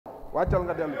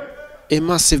A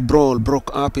massive brawl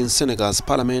broke up in Senegal's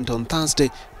parliament on Thursday,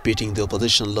 pitting the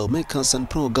opposition lawmakers and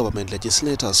pro-government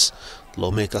legislators.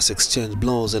 Lawmakers exchanged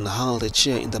blows and hurled a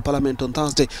chair in the parliament on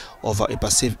Thursday over a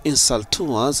perceived insult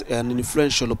towards an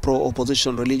influential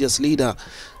pro-opposition religious leader.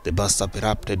 The bust-up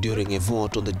erupted during a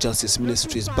vote on the Justice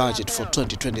Ministry's budget for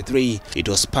 2023. It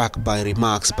was sparked by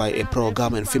remarks by a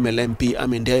pro-government female MP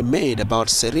Amindia made about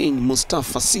Serine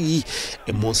Mustafa Sy,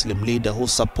 a Muslim leader who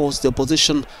supports the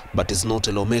opposition but is not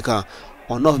a lawmaker.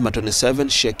 On November 27,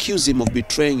 she accused him of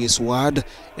betraying his word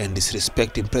and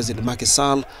disrespecting President Macky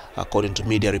Sall, according to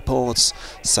media reports.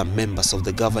 Some members of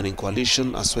the governing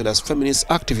coalition, as well as feminist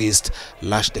activists,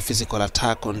 lashed a physical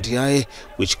attack on Diaye,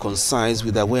 which coincides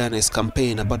with the awareness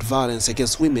campaign about violence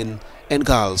against women and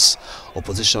girls.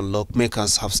 Opposition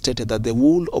lawmakers have stated that they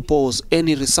will oppose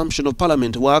any resumption of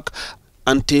parliament work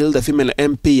until the female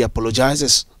MP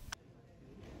apologizes.